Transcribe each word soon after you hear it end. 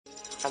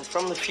I'm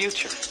from the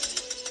future.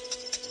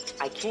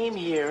 I came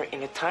here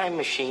in a time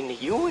machine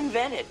that you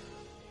invented.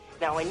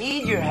 Now I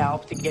need your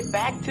help to get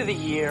back to the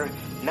year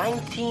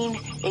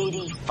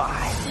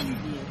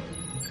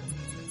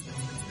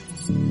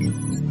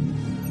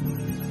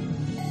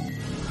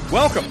 1985.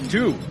 Welcome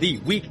to the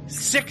Week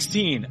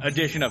 16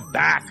 edition of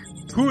Back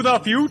to the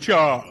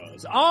Future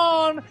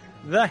on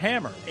the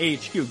Hammer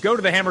HQ. Go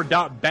to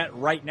thehammer.bet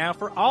right now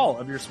for all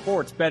of your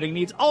sports betting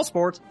needs. All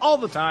sports, all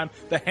the time.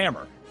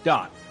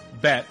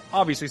 Thehammer.bet.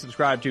 Obviously,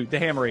 subscribe to the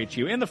Hammer HQ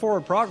and the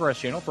Forward Progress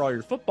channel for all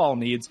your football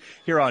needs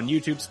here on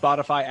YouTube,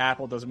 Spotify,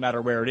 Apple. Doesn't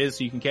matter where it is,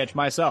 so you can catch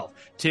myself,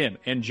 Tim,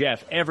 and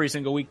Jeff every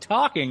single week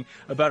talking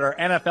about our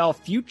NFL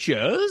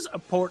futures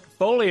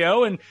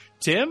portfolio. And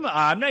Tim,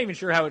 I'm not even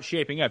sure how it's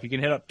shaping up. You can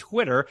hit up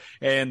Twitter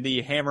and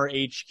the Hammer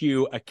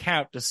HQ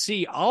account to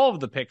see all of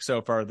the picks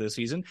so far this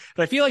season.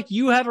 But I feel like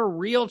you have a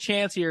real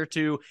chance here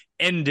to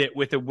end it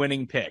with a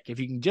winning pick.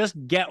 If you can just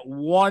get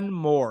one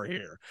more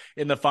here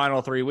in the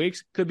final 3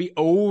 weeks, could be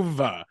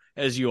over,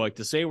 as you like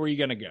to say. Where are you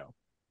going to go?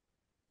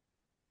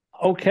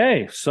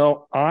 Okay,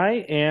 so I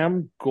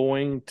am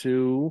going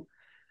to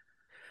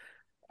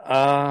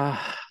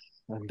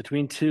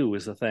between two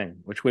is the thing.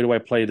 Which way do I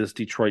play this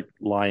Detroit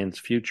Lions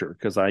future?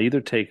 Because I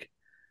either take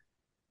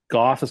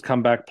Goff as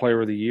comeback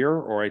player of the year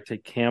or I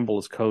take Campbell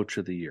as coach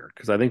of the year,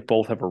 because I think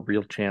both have a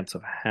real chance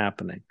of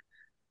happening.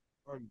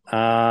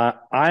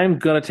 I'm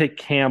going to take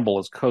Campbell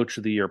as coach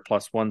of the year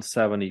plus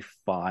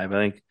 175. I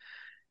think,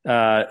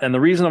 and the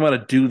reason I'm going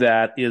to do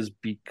that is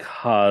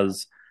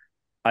because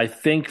I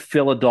think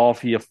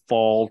Philadelphia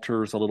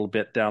falters a little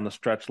bit down the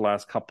stretch the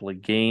last couple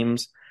of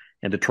games,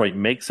 and Detroit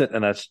makes it,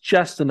 and that's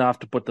just enough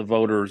to put the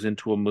voters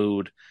into a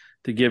mood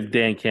to give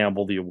Dan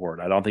Campbell the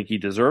award. I don't think he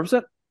deserves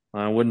it.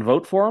 I wouldn't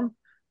vote for him,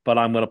 but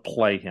I'm going to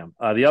play him.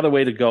 The other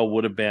way to go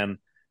would have been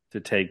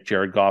to take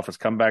Jared Goff as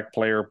comeback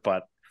player,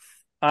 but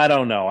I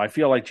don't know. I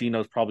feel like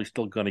Gino's probably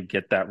still going to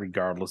get that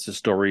regardless. His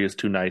story is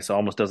too nice. It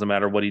almost doesn't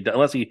matter what he does,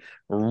 unless he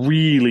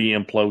really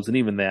implodes, and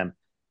even then,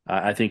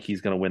 I think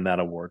he's going to win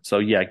that award. So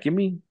yeah, give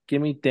me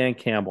Dan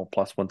Campbell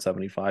plus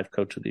 175,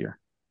 coach of the year.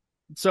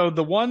 So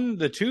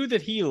the two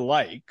that he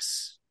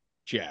likes,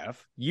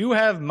 Jeff, you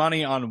have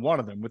money on one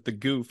of them with the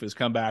Goof as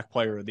comeback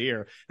player of the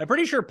year. I'm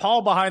pretty sure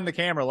Paul behind the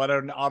camera let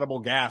out an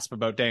audible gasp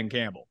about Dan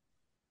Campbell.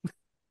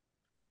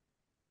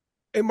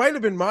 It might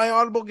have been my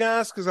audible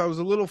gasp because I was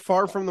a little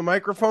far from the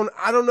microphone.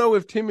 I don't know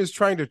if Tim is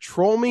trying to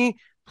troll me,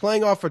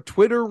 playing off a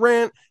Twitter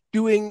rant,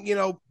 doing,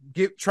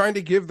 trying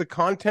to give the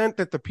content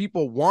that the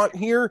people want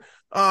here.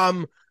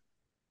 I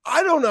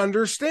don't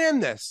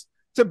understand this.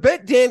 To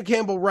bet Dan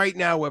Campbell right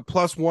now at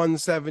plus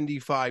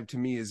 175 to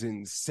me is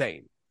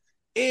insane.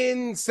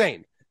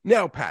 Insane.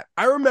 Now, Pat,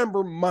 I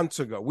remember months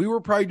ago, we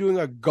were probably doing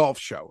a golf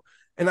show,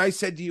 and I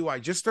said to you, I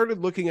just started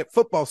looking at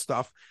football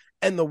stuff,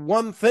 and the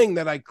one thing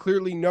that I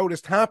clearly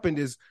noticed happened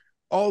is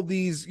all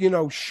these,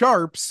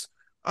 sharps,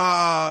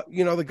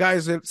 the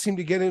guys that seem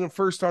to get in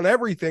first on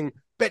everything,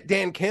 bet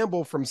Dan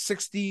Campbell from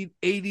 60,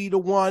 80 to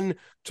 1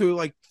 to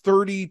like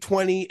 30,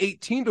 20,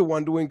 18 to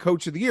 1 to win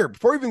coach of the year.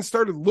 Before I even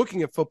started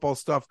looking at football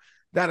stuff,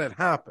 that had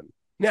happened.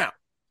 Now,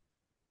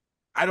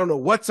 I don't know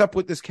what's up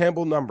with this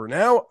Campbell number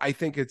now. I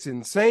think it's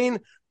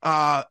insane.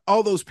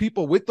 All those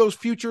people with those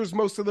futures,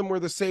 most of them were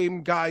the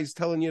same guys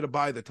telling you to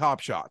buy the top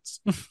shots.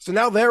 So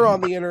now they're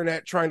on the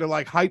internet trying to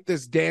hype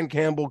this Dan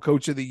Campbell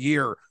coach of the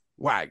year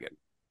wagon.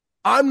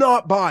 I'm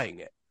not buying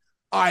it.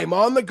 I'm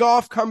on the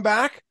Goff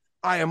comeback.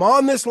 I am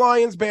on this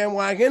Lions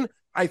bandwagon.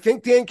 I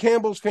think Dan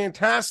Campbell's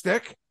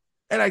fantastic,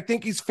 and I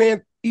think he's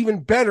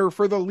even better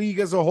for the league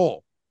as a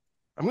whole.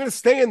 I'm going to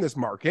stay in this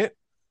market.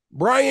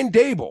 Brian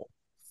Daboll,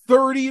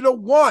 30 to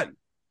 1.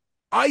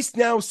 I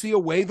now see a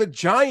way the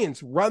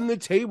Giants run the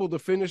table to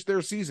finish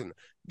their season.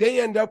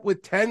 They end up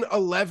with 10,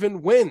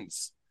 11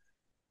 wins.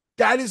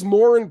 That is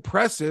more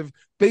impressive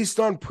based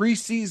on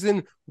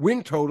preseason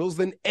win totals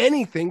than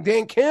anything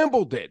Dan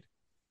Campbell did.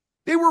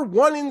 They were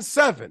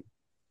 1-7.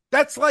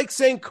 That's like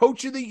saying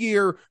coach of the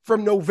year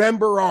from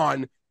November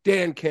on,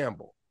 Dan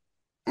Campbell.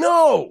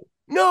 No.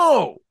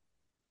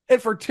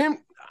 And for Tim,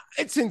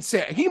 it's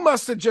insane. He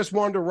must have just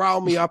wanted to rile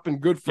me up, and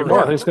good for him.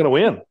 I think it's going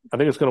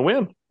to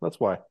win.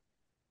 That's why.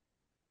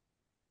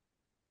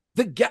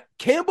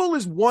 Campbell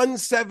is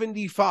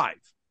 175.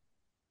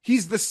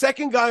 He's the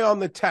second guy on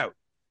the tout.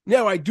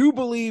 Now, I do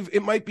believe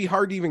it might be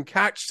hard to even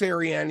catch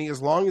Sirianni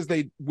as long as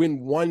they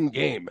win one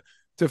game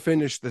to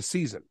finish the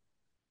season.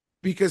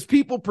 Because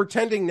people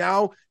pretending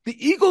now,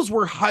 the Eagles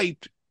were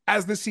hyped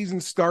as the season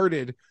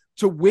started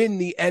to win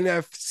the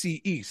NFC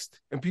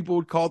East, and people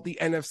would call it the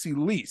NFC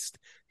least.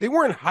 They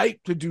weren't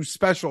hyped to do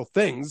special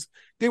things.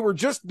 They were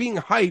just being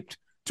hyped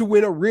to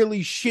win a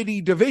really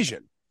shitty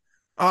division.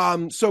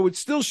 So it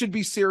still should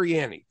be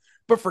Sirianni.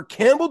 But for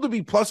Campbell to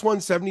be plus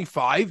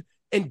 175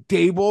 and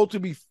Daboll to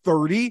be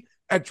 30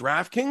 at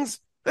DraftKings,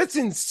 that's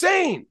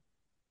insane.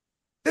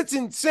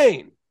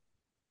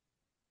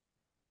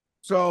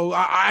 So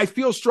I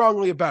feel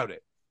strongly about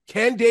it.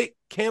 Can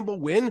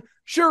Campbell win?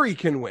 Sure, he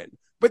can win.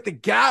 But the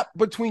gap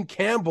between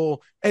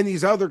Campbell and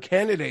these other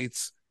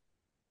candidates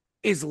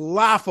is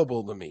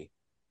laughable to me.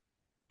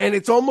 And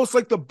it's almost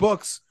like the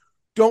books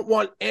don't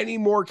want any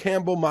more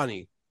Campbell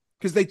money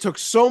because they took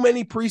so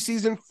many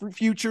preseason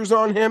futures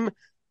on him.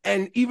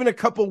 And even a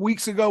couple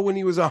weeks ago when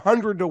he was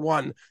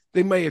 100-1,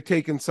 they may have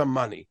taken some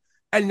money.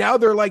 And now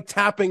they're like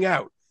tapping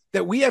out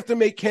that we have to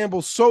make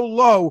Campbell so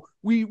low.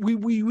 We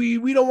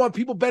don't want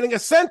people betting a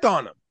cent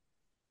on him.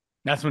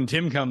 That's when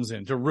Tim comes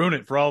in to ruin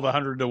it for all the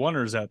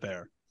 100-1ers out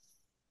there.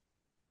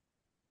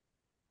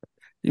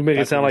 You make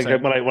it sound like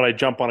when I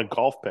jump on a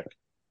golf pick.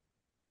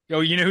 Oh,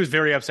 you know who's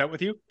very upset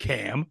with you?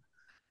 Cam.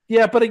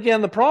 Yeah, but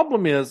again, the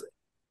problem is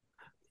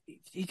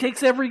he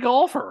takes every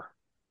golfer.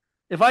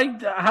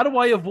 How do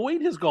I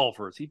avoid his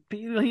golfers?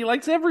 He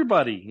likes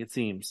everybody, it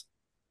seems.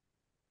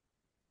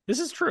 This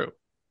is true.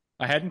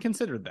 I hadn't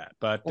considered that,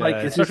 but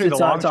it's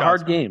a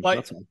hard game.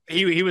 Like,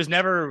 he was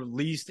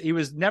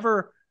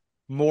never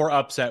more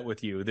upset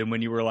with you than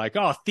when you were like,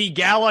 "Oh,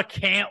 Theegala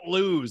can't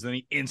lose," then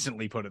he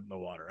instantly put it in the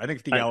water. I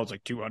think Theegala's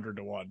like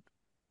 200-1.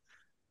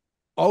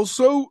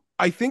 Also,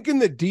 I think in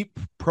the deep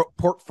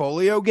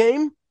portfolio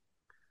game,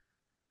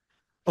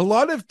 a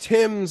lot of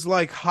Tim's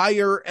like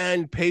higher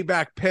end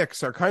payback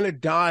picks are kind of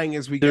dying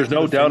as we get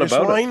to the finish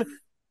line.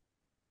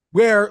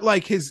 Where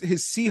like his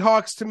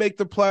Seahawks to make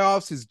the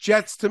playoffs, his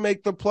Jets to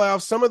make the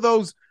playoffs, some of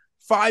those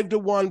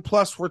 5-1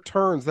 plus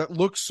returns that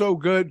looked so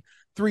good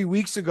 3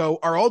 weeks ago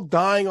are all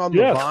dying on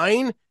the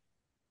vine,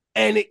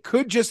 and it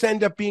could just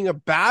end up being a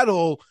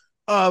battle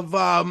of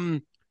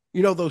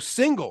those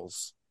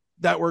singles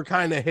that were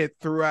kind of hit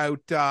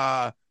throughout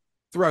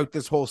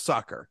this whole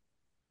sucker.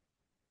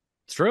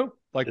 It's true.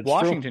 Like it's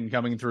Washington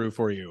coming through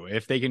for you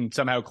if they can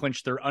somehow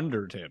clinch their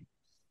under, Tim.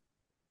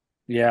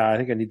 Yeah, I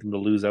think I need them to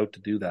lose out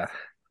to do that.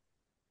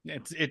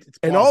 It's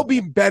and I'll be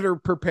better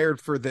prepared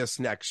for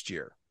this next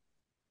year.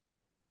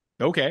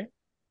 Okay.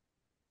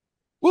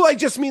 Well, I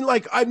just mean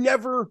like I've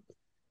never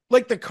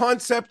like the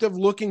concept of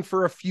looking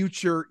for a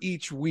future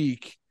each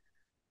week.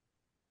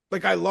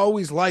 Like I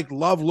always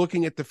love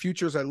looking at the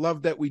futures. I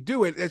love that we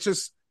do it. It's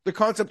just the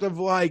concept of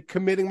like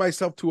committing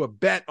myself to a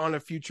bet on a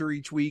future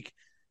each week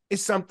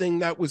is something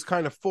that was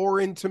kind of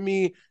foreign to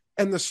me.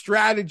 And the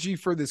strategy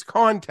for this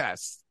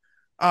contest,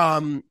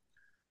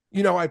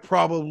 I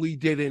probably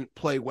didn't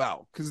play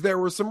well because there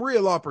were some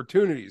real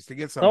opportunities to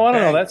get some. Oh, I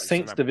don't know. That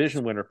Saints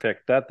division winner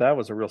pick, that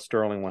was a real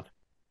sterling one.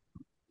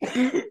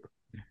 I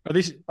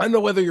don't know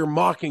whether you're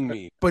mocking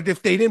me, but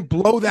if they didn't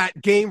blow that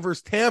game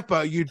versus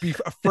Tampa, you'd be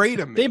afraid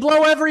of me. They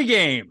blow every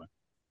game.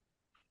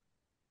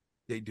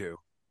 They do.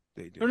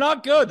 They're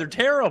not good. They're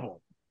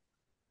terrible.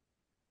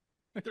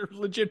 They're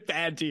legit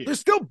bad teams. They're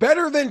still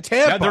better than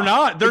Tampa. No, they're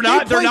not.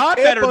 They're not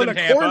better than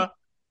Tampa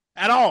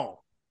at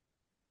all.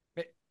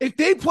 If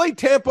they played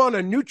Tampa on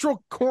a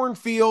neutral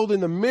cornfield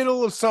in the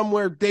middle of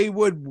somewhere, they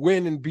would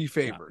win and be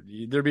favored.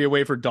 Yeah, there'd be a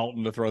way for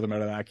Dalton to throw them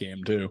out of that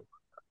game, too.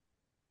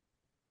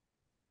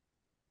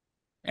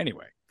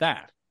 Anyway,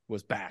 that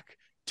was back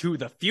to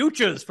the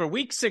futures for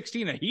Week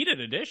 16, a heated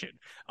edition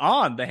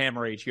on the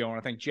Hammer HQ. I want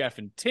to thank Jeff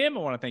and Tim.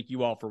 I want to thank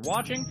you all for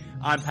watching.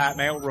 I'm Pat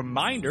Mayo.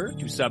 Reminder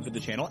to sub to the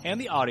channel and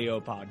the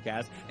audio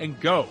podcast and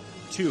go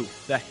to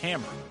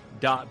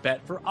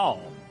thehammer.bet for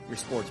all your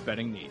sports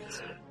betting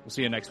needs. We'll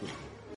see you next week.